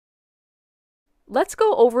Let's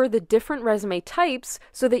go over the different resume types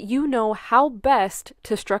so that you know how best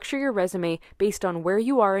to structure your resume based on where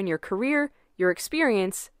you are in your career, your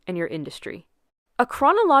experience, and your industry. A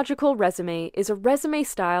chronological resume is a resume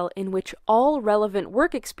style in which all relevant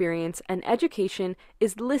work experience and education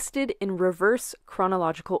is listed in reverse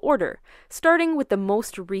chronological order, starting with the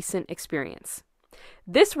most recent experience.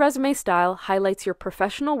 This resume style highlights your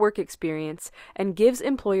professional work experience and gives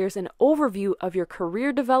employers an overview of your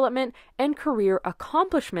career development and career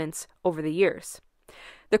accomplishments over the years.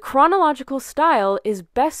 The chronological style is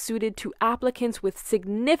best suited to applicants with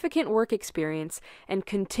significant work experience and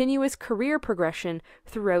continuous career progression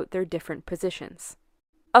throughout their different positions.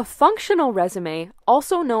 A functional resume,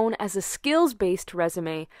 also known as a skills-based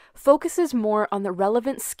resume, focuses more on the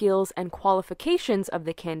relevant skills and qualifications of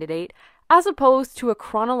the candidate as opposed to a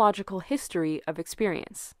chronological history of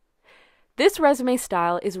experience. This resume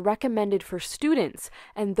style is recommended for students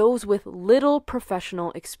and those with little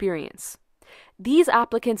professional experience. These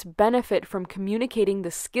applicants benefit from communicating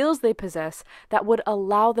the skills they possess that would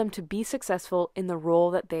allow them to be successful in the role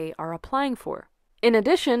that they are applying for. In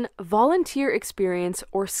addition, volunteer experience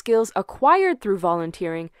or skills acquired through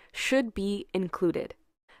volunteering should be included.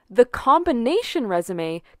 The combination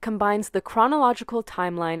resume combines the chronological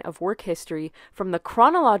timeline of work history from the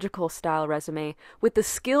chronological style resume with the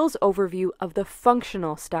skills overview of the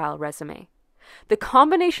functional style resume. The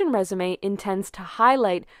combination resume intends to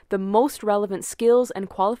highlight the most relevant skills and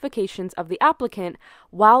qualifications of the applicant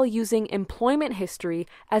while using employment history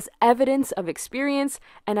as evidence of experience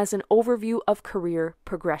and as an overview of career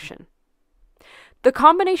progression. The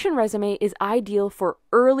combination resume is ideal for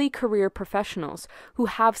early career professionals who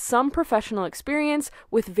have some professional experience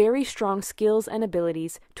with very strong skills and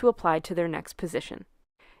abilities to apply to their next position.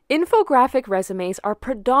 Infographic resumes are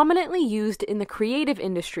predominantly used in the creative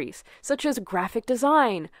industries, such as graphic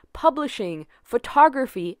design, publishing,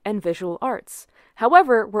 photography, and visual arts.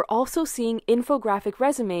 However, we're also seeing infographic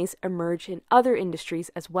resumes emerge in other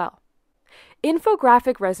industries as well.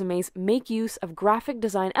 Infographic resumes make use of graphic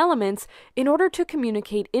design elements in order to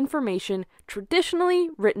communicate information traditionally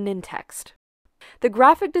written in text. The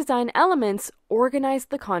graphic design elements organize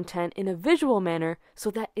the content in a visual manner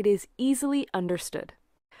so that it is easily understood.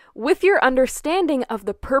 With your understanding of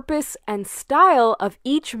the purpose and style of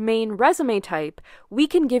each main resume type, we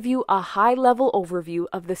can give you a high-level overview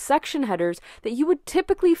of the section headers that you would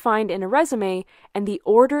typically find in a resume and the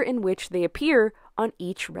order in which they appear on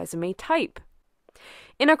each resume type.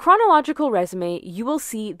 In a chronological resume, you will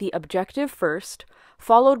see the objective first,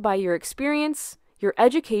 followed by your experience, your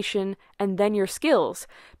education, and then your skills,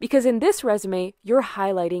 because in this resume, you're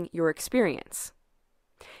highlighting your experience.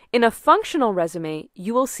 In a functional resume,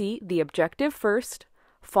 you will see the objective first,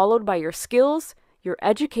 followed by your skills, your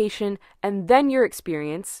education, and then your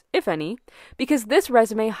experience, if any, because this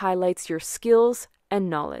resume highlights your skills and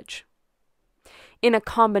knowledge. In a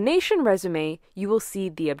combination resume, you will see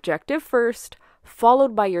the objective first,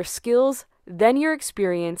 followed by your skills, then your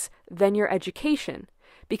experience, then your education,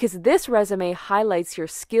 because this resume highlights your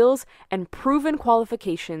skills and proven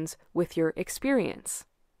qualifications with your experience.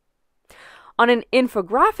 On an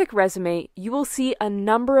infographic resume, you will see a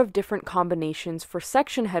number of different combinations for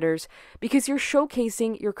section headers because you're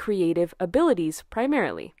showcasing your creative abilities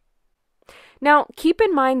primarily. Now, keep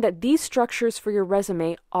in mind that these structures for your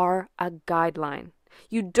resume are a guideline.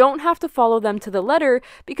 You don't have to follow them to the letter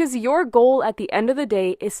because your goal at the end of the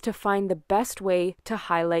day is to find the best way to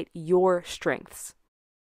highlight your strengths.